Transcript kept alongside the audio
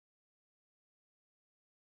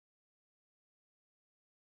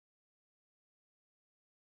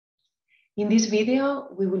In this video,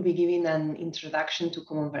 we will be giving an introduction to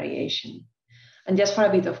common variation. And just for a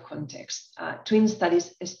bit of context, twin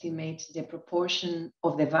studies estimate the proportion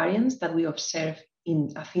of the variance that we observe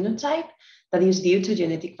in a phenotype that is due to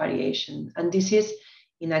genetic variation. And this is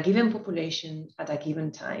in a given population at a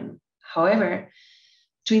given time. However,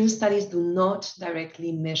 twin studies do not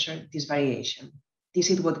directly measure this variation. This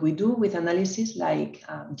is what we do with analysis like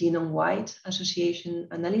genome-wide association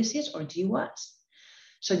analysis, or GWAS.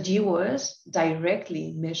 So GWAS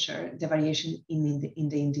directly measure the variation in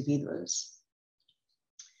the individuals.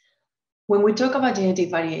 When we talk about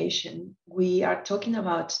genetic variation, we are talking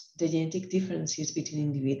about the genetic differences between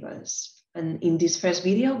individuals. And in this first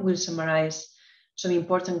video, we'll summarize some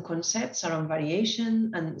important concepts around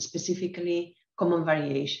variation and specifically common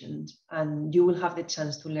variation. And you will have the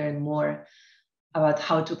chance to learn more about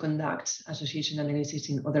how to conduct association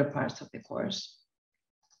analysis in other parts of the course.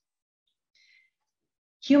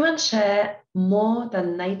 Humans share more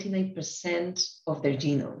than 99% of their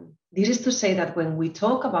genome. This is to say that when we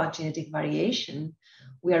talk about genetic variation,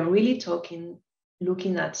 we are really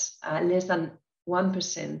looking at less than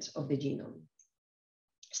 1% of the genome.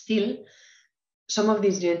 Still, some of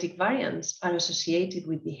these genetic variants are associated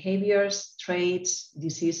with behaviors, traits,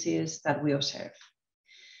 diseases that we observe.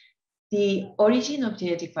 The origin of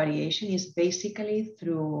genetic variation is basically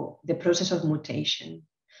through the process of mutation,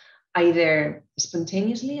 either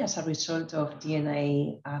spontaneously as a result of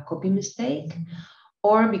DNA copy mistake,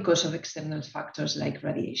 or because of external factors like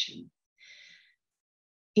radiation.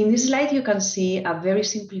 In this slide, you can see a very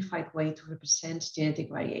simplified way to represent genetic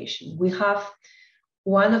variation. We have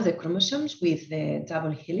one of the chromosomes with the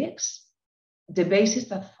double helix. The bases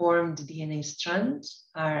that form the DNA strands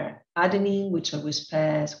are adenine, which always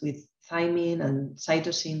pairs with thymine, and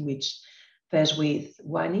cytosine, which pairs with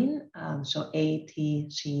guanine, so A, T,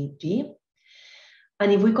 C, G.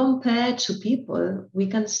 And if we compare two people, we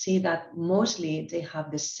can see that mostly they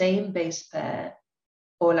have the same base pair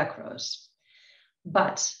all across.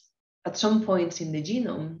 But at some points in the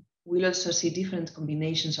genome, we'll also see different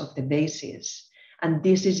combinations of the bases, and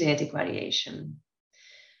this is genetic variation.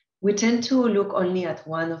 We tend to look only at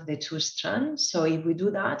one of the two strands. So if we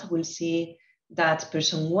do that, we'll see that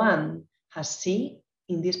person 1 has C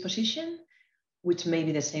in this position, which may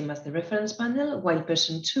be the same as the reference panel, while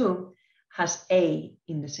person 2 has A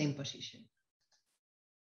in the same position.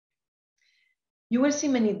 You will see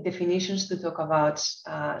many definitions to talk about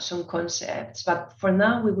some concepts, but for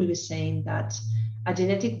now we will be saying that a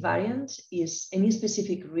genetic variant is any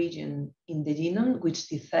specific region in the genome which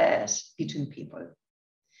differs between people.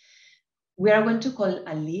 We are going to call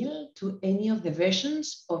allele to any of the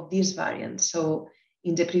versions of this variant. So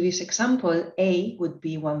in the previous example, A would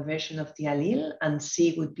be one version of the allele and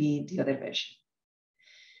C would be the other version.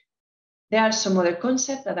 There are some other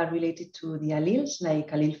concepts that are related to the alleles, like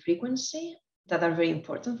allele frequency, that are very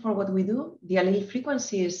important for what we do. The allele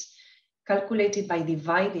frequency is calculated by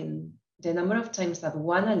dividing the number of times that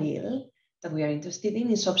one allele that we are interested in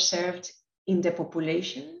is observed in the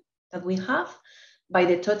population that we have by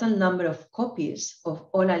the total number of copies of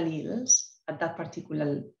all alleles at that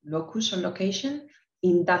particular locus or location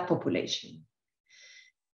in that population.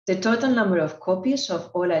 The total number of copies of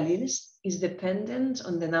all alleles is dependent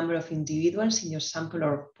on the number of individuals in your sample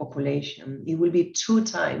or population. It will be 2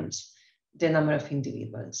 times the number of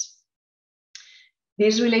individuals.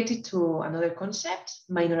 This is related to another concept,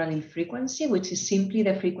 minor allele frequency, which is simply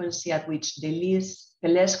the frequency at which the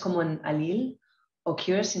less common allele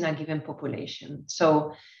occurs in a given population.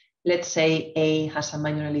 So let's say A has a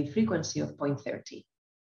minor allele frequency of 0.30.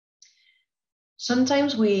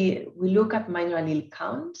 Sometimes we look at minor allele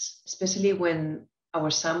counts, especially when our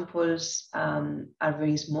samples are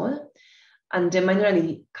very small. And the minor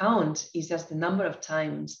allele count is just the number of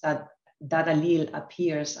times that allele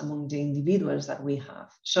appears among the individuals that we have.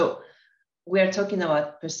 So we are talking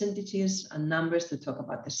about percentages and numbers to talk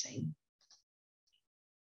about the same.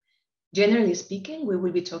 Generally speaking, we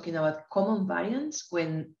will be talking about common variants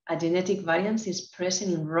when a genetic variance is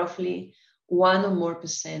present in roughly 1 or more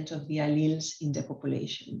 % of the alleles in the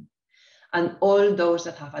population. And all those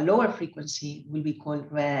that have a lower frequency will be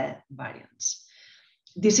called rare variants.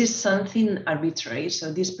 This is something arbitrary,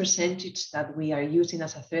 so this percentage that we are using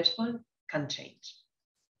as a threshold can change.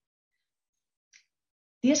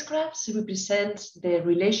 These graphs represent the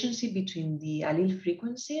relationship between the allele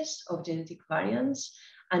frequencies of genetic variants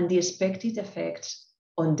and the expected effect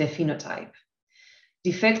on the phenotype. The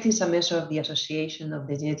effect is a measure of the association of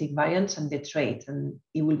the genetic variants and the trait, and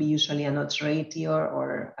it will be usually an odds ratio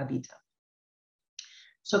or a beta.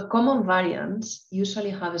 So common variants usually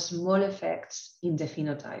have small effects in the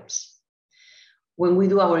phenotypes. When we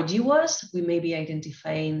do our GWAS, we may be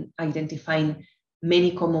identifying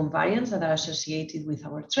many common variants that are associated with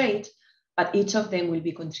our trait, but each of them will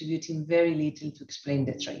be contributing very little to explain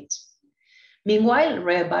the traits. Meanwhile,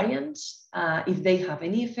 rare variants, if they have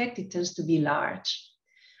any effect, it tends to be large.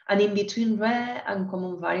 And in between rare and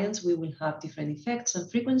common variants, we will have different effects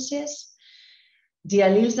and frequencies. The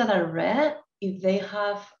alleles that are rare, if they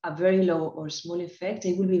have a very low or small effect,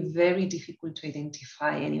 they will be very difficult to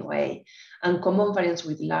identify anyway. And common variants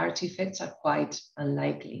with large effects are quite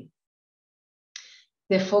unlikely.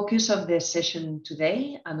 The focus of the session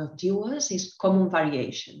today and of GWAS is common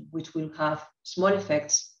variation, which will have small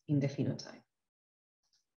effects in the phenotype.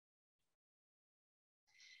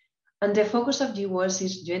 And the focus of GWAS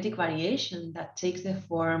is genetic variation that takes the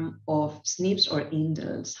form of SNPs or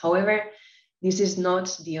indels. However, this is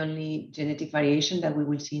not the only genetic variation that we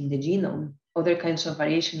will see in the genome. Other kinds of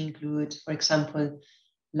variation include, for example,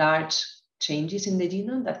 large changes in the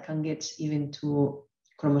genome that can get even to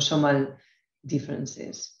chromosomal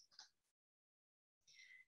differences.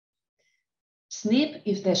 SNP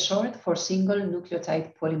is the short for single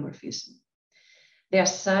nucleotide polymorphism. There are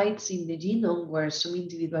sites in the genome where some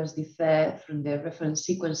individuals differ from the reference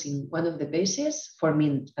sequence in one of the bases,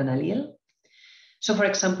 forming an allele. So for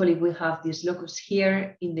example, if we have this locus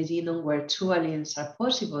here in the genome where two alleles are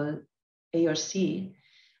possible, A or C,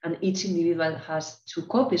 and each individual has two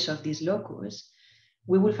copies of this locus,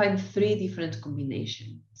 we will find three different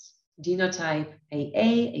combinations: genotype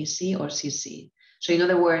AA, AC, or CC. So in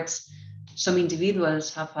other words, some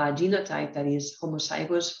individuals have a genotype that is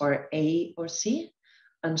homozygous for A or C,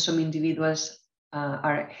 and some individuals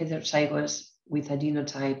are heterozygous with a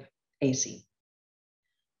genotype AC.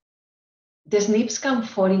 The SNPs can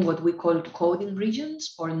fall in what we call coding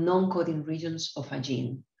regions or non-coding regions of a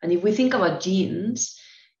gene. And if we think about genes,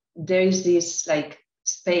 there is this like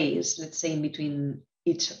space, let's say, in between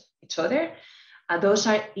each other. Those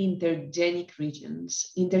are intergenic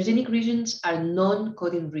regions. Intergenic regions are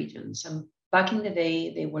non-coding regions. And back in the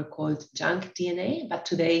day, they were called junk DNA, but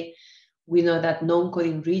today we know that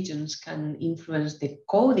non-coding regions can influence the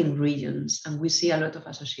coding regions, and we see a lot of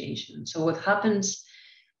association. So what happens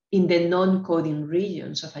in the non-coding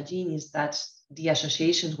regions of a gene is that the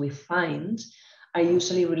associations we find are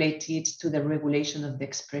usually related to the regulation of the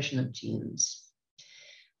expression of genes.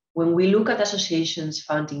 When we look at associations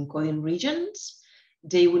found in coding regions,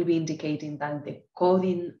 they will be indicating that the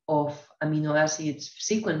coding of amino acid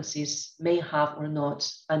sequences may have or not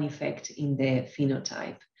an effect in the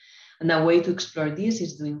phenotype. And a way to explore this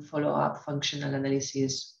is doing follow-up functional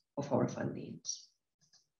analysis of our findings.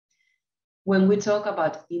 When we talk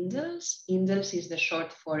about indels, indels is the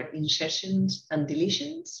short for insertions and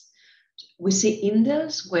deletions. We see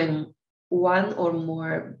indels when one or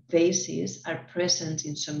more bases are present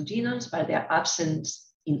in some genomes, but they are absent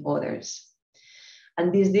in others.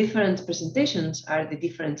 And these different presentations are the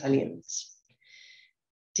different alleles.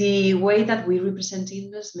 The way that we represent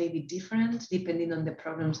indels may be different depending on the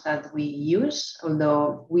programs that we use,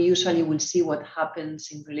 although we usually will see what happens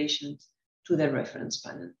in relation to the reference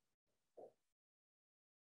panel.